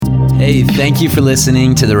Hey, thank you for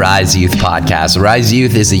listening to the Rise Youth podcast. Rise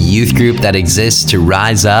Youth is a youth group that exists to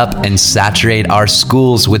rise up and saturate our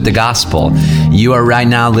schools with the gospel. You are right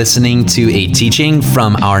now listening to a teaching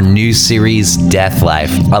from our new series, Death Life,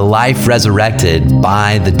 a life resurrected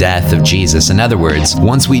by the death of Jesus. In other words,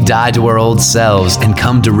 once we die to our old selves and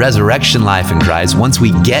come to resurrection life in Christ, once we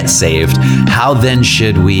get saved, how then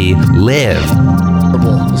should we live?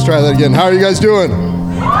 Let's try that again. How are you guys doing?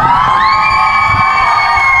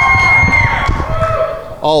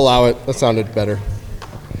 I'll allow it. That sounded better.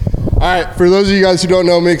 All right, for those of you guys who don't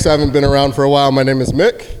know me, because I haven't been around for a while, my name is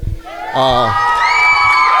Mick.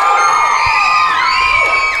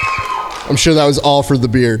 I'm sure that was all for the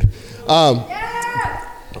beard.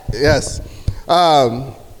 Yes.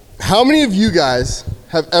 How many of you guys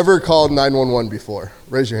have ever called 911 before?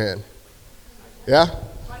 Raise your hand. Yeah?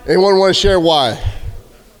 Anyone want to share why?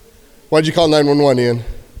 Why'd you call 911, Ian?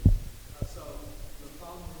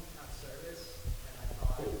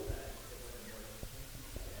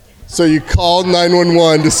 So you called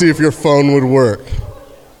 911 to see if your phone would work.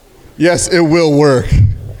 Yes, it will work.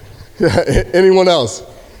 Anyone else?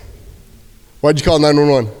 Why'd you call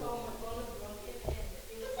 911?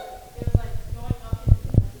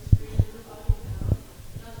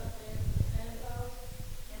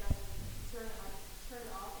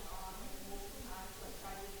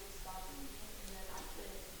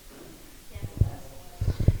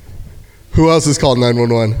 Who else has called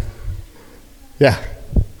 911? Yeah.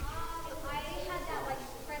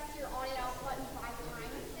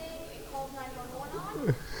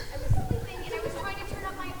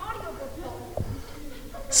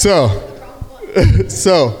 So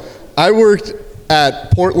I worked at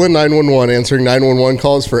Portland 911 answering 911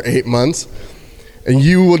 calls for 8 months, and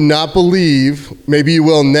you would not believe, maybe you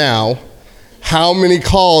will now, how many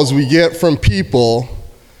calls we get from people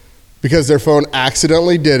because their phone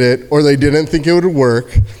accidentally did it, or they didn't think it would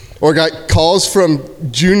work, or got calls from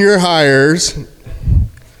junior hires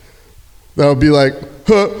that would be like,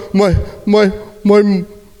 my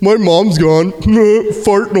mom's gone,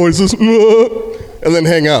 fart noises, and then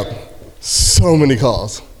hang up. So many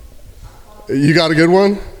calls. You got a good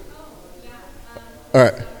one? All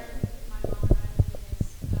right.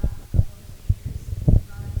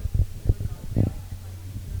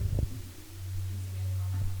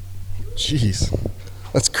 Jeez,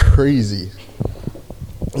 that's crazy.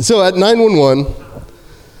 So at 911,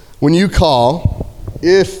 when you call,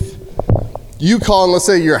 if you call and let's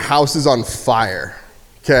say your house is on fire,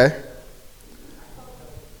 okay?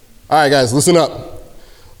 All right, guys, listen up.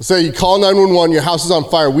 Let's say you call 911, your house is on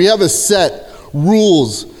fire. We have a set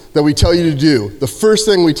rules that we tell you to do. The first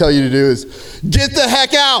thing we tell you to do is get the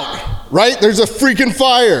heck out, right? There's a freaking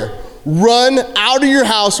fire. Run out of your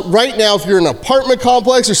house right now. If you're in an apartment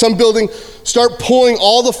complex or some building, start pulling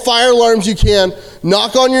all the fire alarms you can,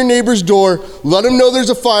 knock on your neighbor's door, let them know there's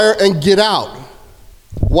a fire, and get out.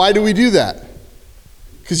 Why do we do that?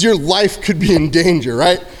 Because your life could be in danger,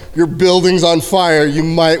 right? Your building's on fire, you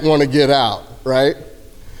might want to get out, right?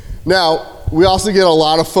 Now, we also get a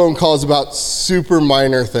lot of phone calls about super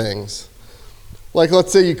minor things. Like,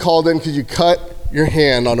 let's say you called in because you cut your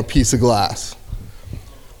hand on a piece of glass.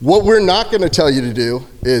 What we're not going to tell you to do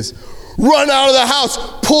is run out of the house,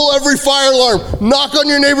 pull every fire alarm, knock on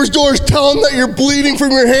your neighbor's doors, tell them that you're bleeding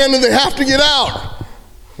from your hand and they have to get out,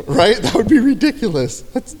 right? That would be ridiculous.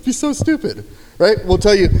 That'd be so stupid, right? We'll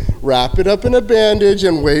tell you, wrap it up in a bandage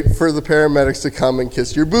and wait for the paramedics to come and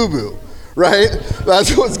kiss your boo-boo, right?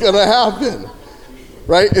 That's what's going to happen,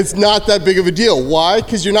 right? It's not that big of a deal. Why?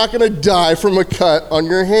 Because you're not going to die from a cut on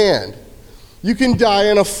your hand. You can die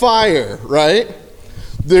in a fire, right?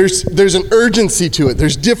 There's an urgency to it.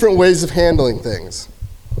 There's different ways of handling things.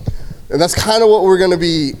 And that's kind of what we're going to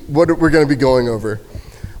be going over.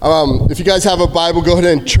 If you guys have a Bible, go ahead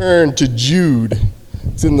and turn to Jude.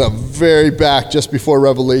 It's in the very back, just before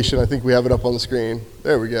Revelation. I think we have it up on the screen.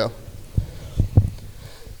 There we go.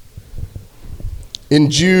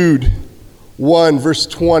 In Jude 1, verse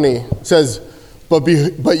 20, it says, But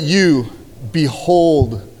you,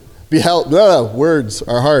 words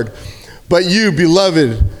are hard. But you,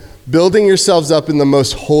 beloved, building yourselves up in the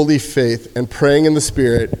most holy faith and praying in the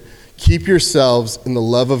Spirit, keep yourselves in the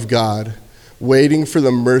love of God, waiting for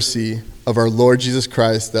the mercy of our Lord Jesus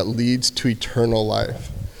Christ that leads to eternal life.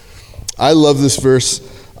 I love this verse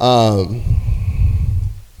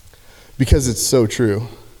because it's so true.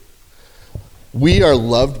 We are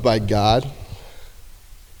loved by God,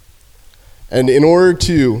 and in order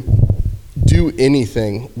to do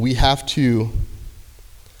anything, we have to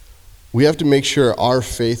make sure our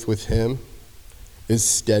faith with him is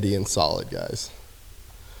steady and solid, guys.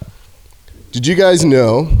 Did you guys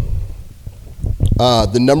know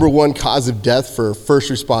the number one cause of death for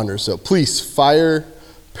first responders. So police, fire,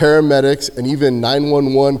 paramedics, and even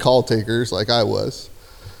 911 call takers like I was.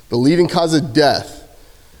 The leading cause of death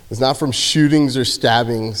is not from shootings or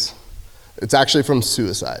stabbings. It's actually from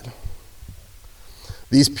suicide.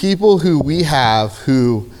 These people who we have,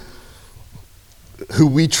 who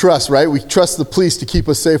we trust, right? We trust the police to keep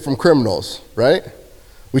us safe from criminals, right?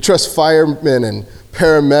 We trust firemen and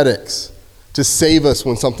paramedics to save us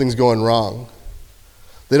when something's going wrong.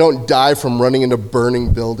 They don't die from running into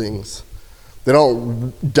burning buildings. They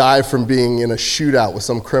don't die from being in a shootout with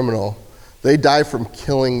some criminal. They die from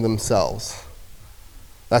killing themselves.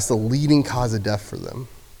 That's the leading cause of death for them.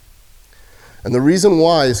 And the reason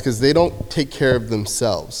why is because they don't take care of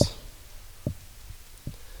themselves.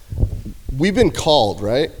 We've been called,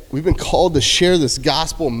 right? We've been called to share this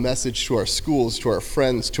gospel message to our schools, to our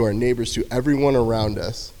friends, to our neighbors, to everyone around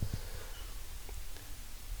us.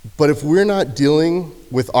 But if we're not dealing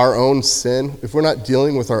with our own sin, if we're not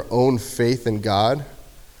dealing with our own faith in God,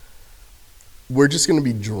 we're just going to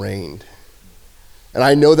be drained. And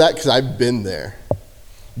I know that because I've been there.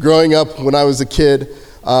 Growing up when I was a kid,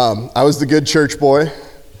 I was the good church boy.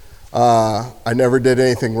 I never did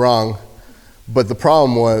anything wrong. But the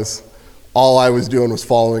problem was, all I was doing was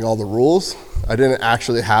following all the rules. I didn't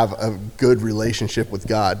actually have a good relationship with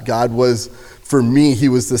God. God was, for me, he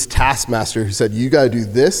was this taskmaster who said, you got to do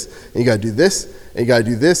this, and you got to do this, and you got to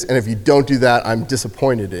do this, and if you don't do that, I'm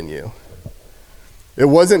disappointed in you. It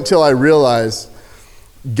wasn't until I realized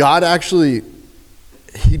God actually,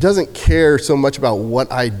 he doesn't care so much about what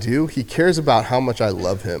I do. He cares about how much I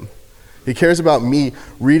love him. He cares about me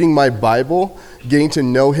reading my Bible, getting to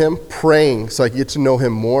know him, praying so I can get to know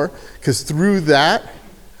him more, because through that,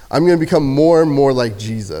 I'm going to become more and more like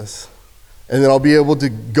Jesus. And then I'll be able to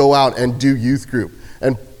go out and do youth group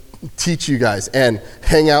and teach you guys and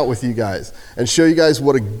hang out with you guys and show you guys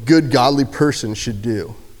what a good, godly person should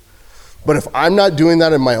do. But if I'm not doing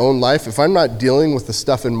that in my own life, if I'm not dealing with the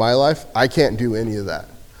stuff in my life, I can't do any of that.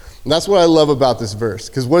 And that's what I love about this verse.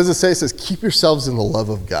 Because what does it say? It says, keep yourselves in the love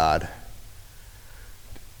of God.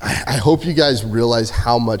 I hope you guys realize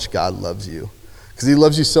how much God loves you. Because he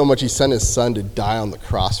loves you so much, he sent his son to die on the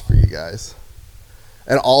cross for you guys.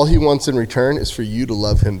 And all he wants in return is for you to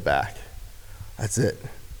love him back. That's it.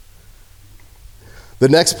 The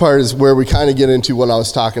next part is where we kind of get into what I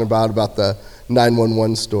was talking about the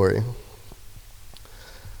 911 story.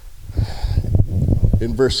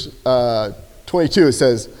 In verse 22, it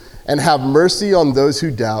says, and have mercy on those who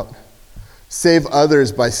doubt. Save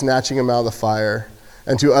others by snatching them out of the fire.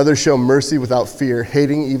 And to others show mercy without fear,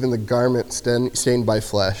 hating even the garment stained by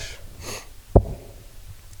flesh.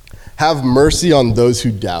 Have mercy on those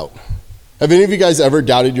who doubt. Have any of you guys ever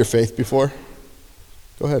doubted your faith before?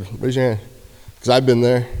 Go ahead, raise your hand. Because I've been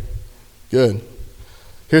there. Good.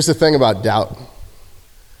 Here's the thing about doubt.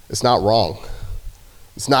 It's not wrong.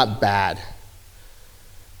 It's not bad.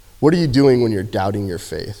 What are you doing when you're doubting your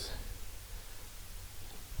faith?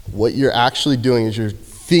 What you're actually doing is you're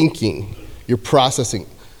thinking, you're processing.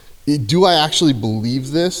 Do I actually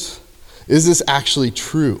believe this? Is this actually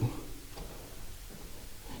true?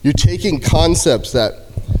 You're taking concepts that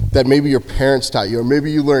maybe your parents taught you, or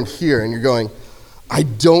maybe you learned here, and you're going, I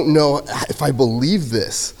don't know if I believe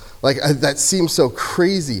this. That seems so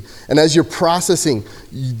crazy. And as you're processing,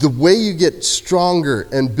 the way you get stronger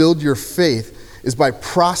and build your faith is by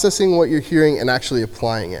processing what you're hearing and actually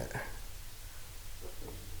applying it.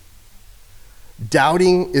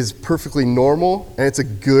 Doubting is perfectly normal, and it's a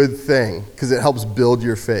good thing because it helps build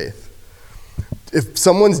your faith. If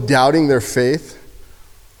someone's doubting their faith,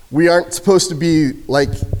 we aren't supposed to be like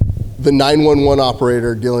the 911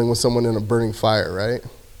 operator dealing with someone in a burning fire, right?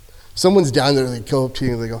 Someone's down there, they go up to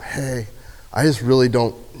you and they go, hey, I just really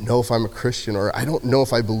don't know if I'm a Christian, or I don't know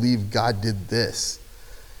if I believe God did this.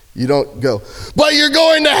 You don't go, but you're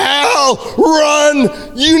going to hell,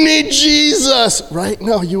 run, you need Jesus, right?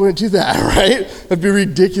 No, you wouldn't do that, right? That'd be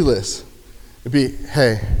ridiculous. It'd be,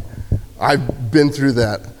 hey, I've been through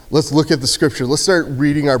that. Let's look at the scripture. Let's start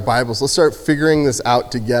reading our Bibles. Let's start figuring this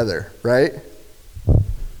out together, right?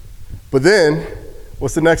 But then,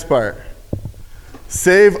 what's the next part?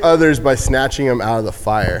 Save others by snatching them out of the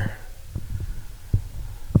fire.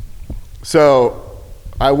 So,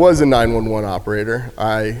 I was a 911 operator.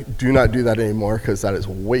 I do not do that anymore because that is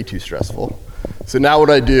way too stressful. So now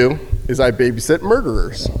what I do is I babysit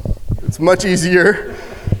murderers. It's much easier,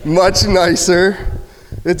 much nicer.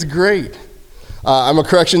 It's great. I'm a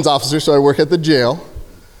corrections officer, so I work at the jail.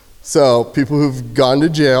 So people who've gone to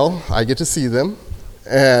jail, I get to see them.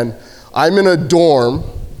 And I'm in a dorm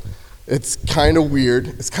It's kind of weird.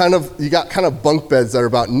 You got kind of bunk beds that are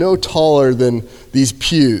about no taller than these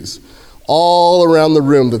pews all around the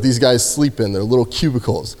room that these guys sleep in. They're little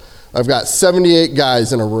cubicles. I've got 78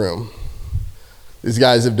 guys in a room. These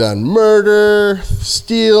guys have done murder,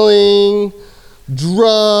 stealing,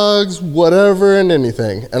 drugs, whatever and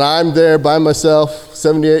anything. And I'm there by myself,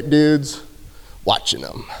 78 dudes, watching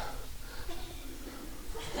them.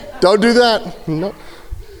 Don't do that. No.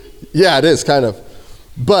 Yeah, it is, kind of.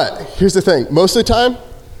 But here's the thing. Most of the time,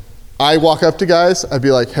 I walk up to guys, I'd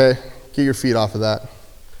be like, hey, get your feet off of that.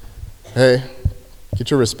 Hey,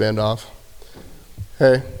 get your wristband off.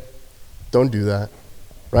 Hey, don't do that.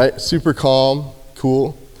 Right? Super calm,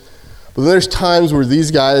 cool. But then there's times where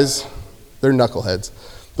these guys, they're knuckleheads.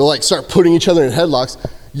 They'll like start putting each other in headlocks.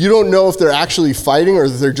 You don't know if they're actually fighting or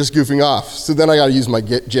if they're just goofing off. So then I got to use my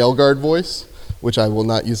jail guard voice, which I will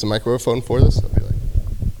not use the microphone for this. I'll be like,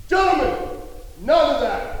 gentlemen, none of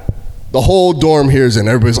that. The whole dorm hears it and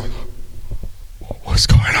everybody's like, what's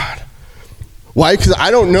going on? Why? Because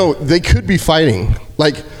I don't know. They could be fighting.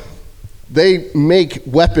 Like, they make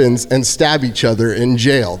weapons and stab each other in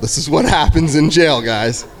jail. This is what happens in jail,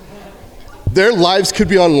 guys. Their lives could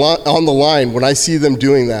be on the line when I see them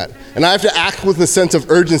doing that. And I have to act with a sense of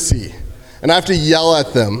urgency. And I have to yell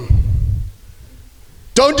at them.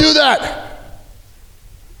 Don't do that!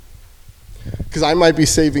 Because I might be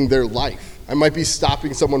saving their life. I might be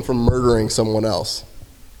stopping someone from murdering someone else.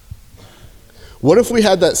 What if we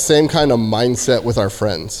had that same kind of mindset with our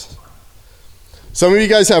friends? Some of you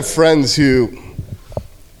guys have friends who,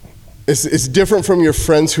 it's different from your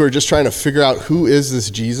friends who are just trying to figure out who is this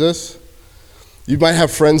Jesus. You might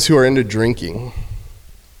have friends who are into drinking.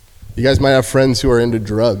 You guys might have friends who are into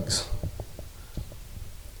drugs.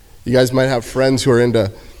 You guys might have friends who are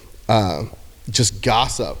into just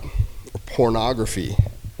gossip or pornography.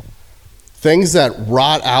 Things that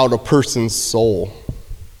rot out a person's soul.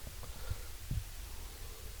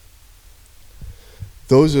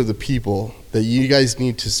 Those are the people that you guys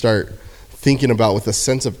need to start thinking about with a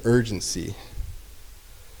sense of urgency.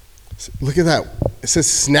 Look at that. It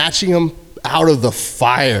says snatching them out of the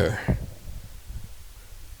fire.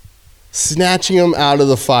 Snatching them out of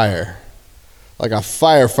the fire. Like a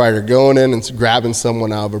firefighter going in and grabbing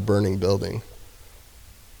someone out of a burning building.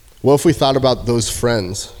 What if we thought about those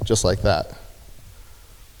friends just like that?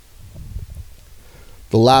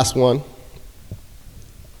 The last one.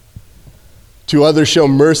 To others show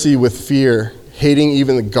mercy with fear, hating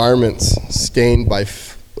even the garments stained by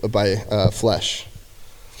flesh.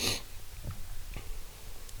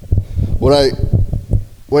 What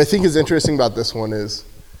I think is interesting about this one is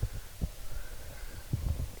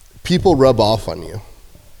people rub off on you.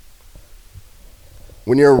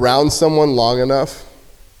 When you're around someone long enough,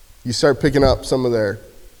 you start picking up some of their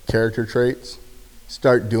character traits,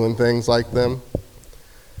 start doing things like them.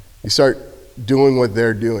 You start doing what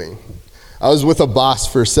they're doing. I was with a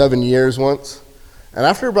boss for 7 years once, and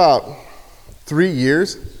after about 3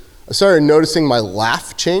 years, I started noticing my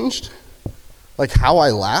laugh changed, like how I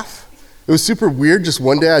laugh. It was super weird. Just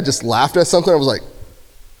one day I just laughed at something. I was like,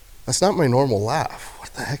 that's not my normal laugh.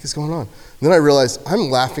 What the heck is going on? And then I realized I'm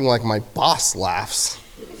laughing like my boss laughs.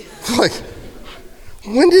 Like,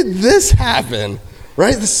 when did this happen?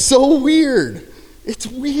 Right? This is so weird. It's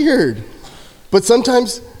weird. But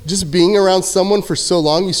sometimes just being around someone for so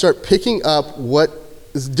long, you start picking up what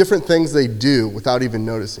is different things they do without even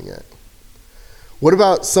noticing it. What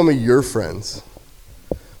about some of your friends?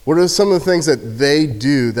 What are some of the things that they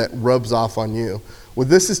do that rubs off on you? What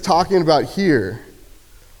this is talking about here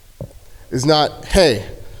is not, hey,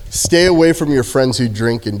 stay away from your friends who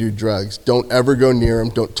drink and do drugs. Don't ever go near them.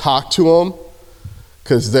 Don't talk to them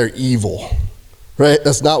because they're evil, right?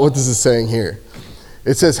 That's not what this is saying here.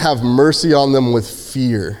 It says, have mercy on them with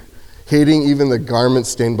fear, hating even the garments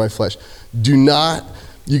stained by flesh. You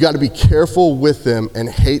got to be careful with them and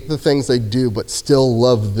hate the things they do, but still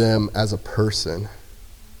love them as a person.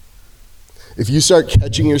 If you start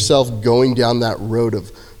catching yourself going down that road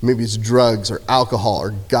of maybe it's drugs or alcohol or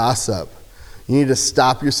gossip, you need to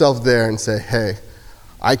stop yourself there and say, hey,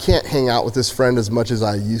 I can't hang out with this friend as much as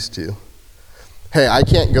I used to. Hey, I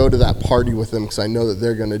can't go to that party with them because I know that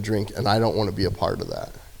they're going to drink and I don't want to be a part of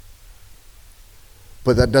that.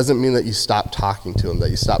 But that doesn't mean that you stop talking to them, that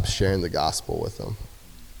you stop sharing the gospel with them.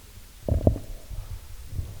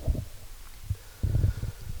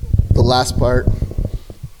 The last part.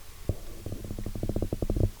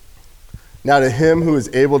 Now to him who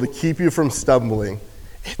is able to keep you from stumbling,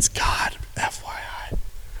 it's God, FYI.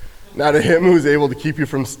 Now to him who is able to keep you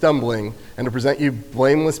from stumbling and to present you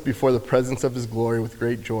blameless before the presence of his glory with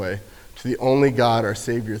great joy, to the only God, our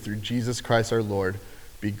Savior, through Jesus Christ our Lord,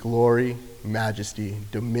 be glory, majesty,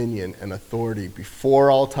 dominion, and authority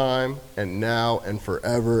before all time and now and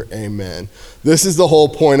forever. Amen. This is the whole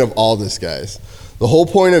point of all this, guys. The whole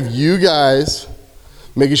point of you guys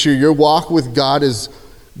making sure your walk with God is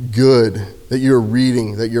good, that you're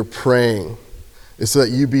reading, that you're praying, is so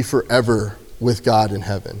that you be forever with God in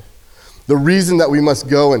heaven. The reason that we must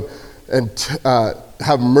go and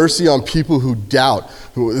have mercy on people who doubt,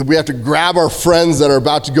 we have to grab our friends that are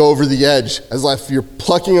about to go over the edge, as if you're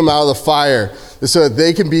plucking them out of the fire, so that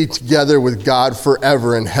they can be together with God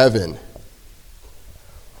forever in heaven.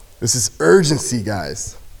 This is urgency,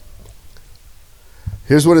 guys.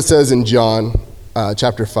 Here's what it says in John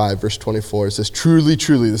chapter 5, verse 24. It says, "Truly,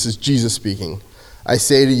 truly," this is Jesus speaking, "I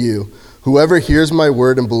say to you, whoever hears my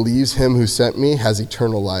word and believes him who sent me has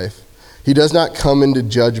eternal life. He does not come into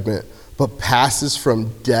judgment, but passes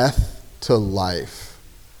from death to life."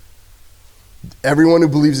 Everyone who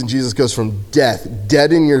believes in Jesus goes from death,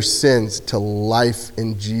 dead in your sins, to life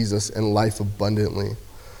in Jesus and life abundantly.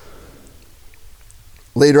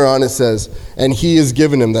 Later on it says, "And he has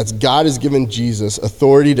given him," that's God has given Jesus,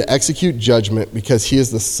 "authority to execute judgment because he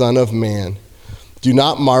is the Son of Man. Do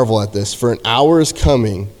not marvel at this, for an hour is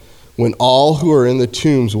coming when all who are in the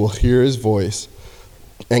tombs will hear his voice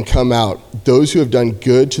and come out, those who have done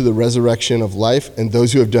good to the resurrection of life, and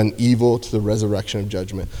those who have done evil to the resurrection of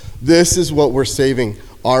judgment." This is what we're saving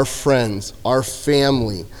our friends, our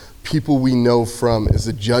family, people we know from, is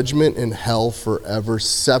the judgment in hell forever,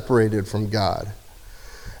 separated from God.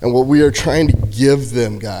 And what we are trying to give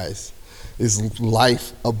them, guys, is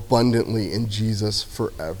life abundantly in Jesus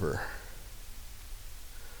forever.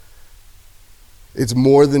 It's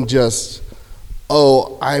more than just,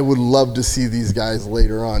 oh, I would love to see these guys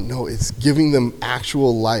later on. No, it's giving them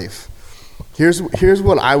actual life. Here's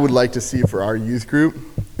what I would like to see for our youth group,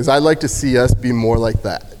 is I'd like to see us be more like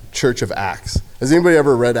the Church of Acts. Has anybody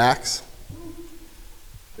ever read Acts?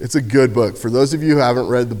 It's a good book. For those of you who haven't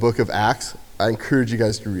read the book of Acts, I encourage you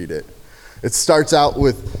guys to read it. It starts out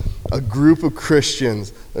with a group of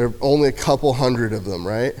Christians. There are only a couple hundred of them,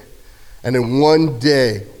 right? And in one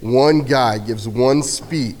day, one guy gives one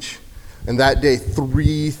speech, and that day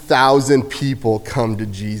 3,000 people come to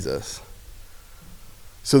Jesus.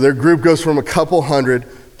 So their group goes from a couple hundred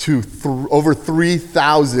to over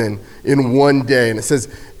 3,000 in one day. And it says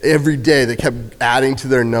every day they kept adding to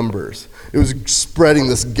their numbers. It was spreading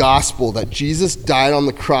this gospel that Jesus died on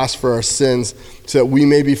the cross for our sins so that we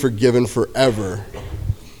may be forgiven forever.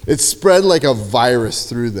 It spread like a virus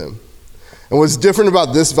through them. And what's different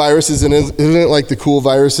about this virus isn't it like the cool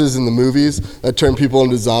viruses in the movies that turn people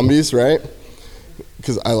into zombies, right?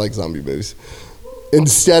 Because I like zombie movies.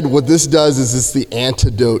 Instead, what this does is it's the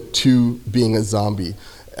antidote to being a zombie.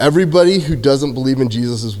 Everybody who doesn't believe in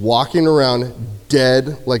Jesus is walking around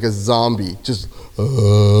dead like a zombie, just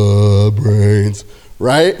brains,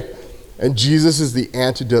 right? And Jesus is the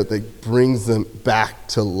antidote that brings them back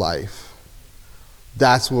to life.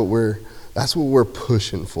 That's what we're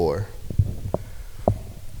pushing for.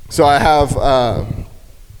 So I have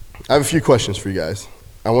a few questions for you guys.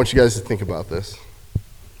 I want you guys to think about this.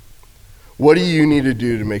 What do you need to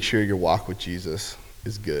do to make sure your walk with Jesus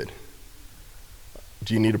is good?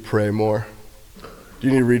 Do you need to pray more? Do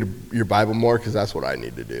you need to read your Bible more? Because that's what I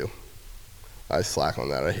need to do. I slack on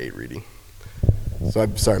that. I hate reading. So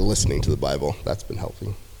I've started listening to the Bible. That's been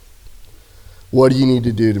helping. What do you need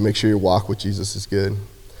to do to make sure your walk with Jesus is good?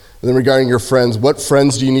 And then regarding your friends, what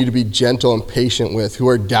friends do you need to be gentle and patient with who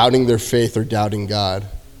are doubting their faith or doubting God?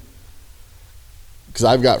 Because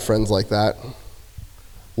I've got friends like that.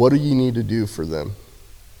 What do you need to do for them?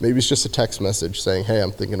 Maybe it's just a text message saying, "Hey,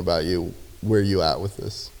 I'm thinking about you. Where are you at with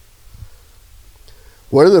this?"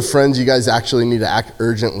 What are the friends you guys actually need to act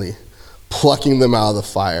urgently, plucking them out of the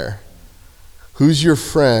fire? Who's your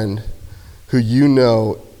friend who you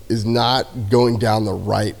know is not going down the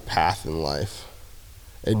right path in life,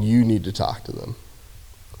 and you need to talk to them?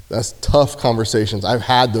 That's tough conversations. I've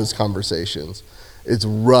had those conversations. It's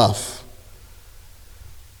rough.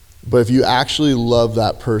 But if you actually love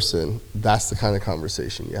that person, that's the kind of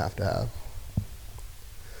conversation you have to have.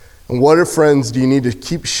 And what are friends do you need to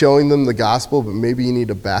keep showing them the gospel, but maybe you need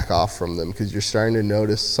to back off from them because you're starting to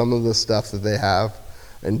notice some of the stuff that they have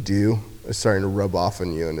and do is starting to rub off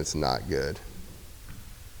on you, and it's not good.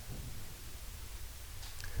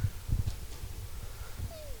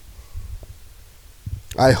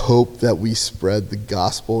 I hope that we spread the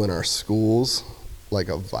gospel in our schools like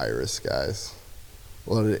a virus, guys.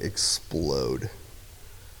 Let it explode.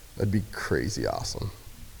 That'd be crazy awesome.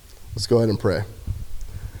 Let's go ahead and pray.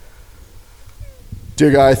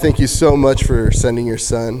 Dear God, I thank you so much for sending your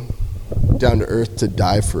son down to earth to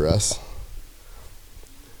die for us.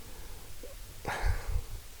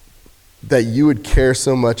 that you would care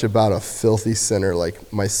so much about a filthy sinner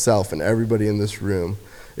like myself and everybody in this room.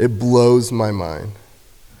 It blows my mind.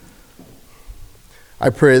 I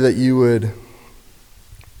pray that you would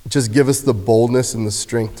just give us the boldness and the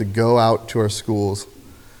strength to go out to our schools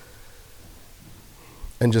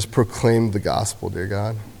and just proclaim the gospel, dear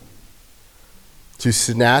God. To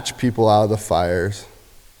snatch people out of the fires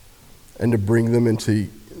and to bring them into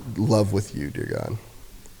love with you, dear God.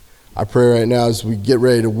 I pray right now as we get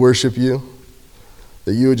ready to worship you,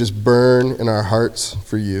 that you would just burn in our hearts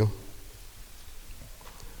for you.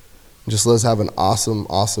 Just let us have an awesome,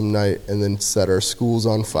 awesome night and then set our schools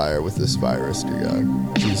on fire with this virus, dear God.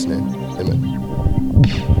 In Jesus' name, amen.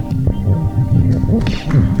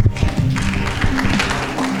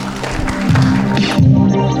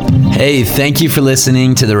 Hey, thank you for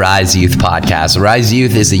listening to the Rise Youth podcast. Rise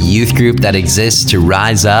Youth is a youth group that exists to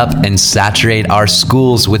rise up and saturate our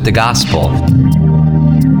schools with the gospel.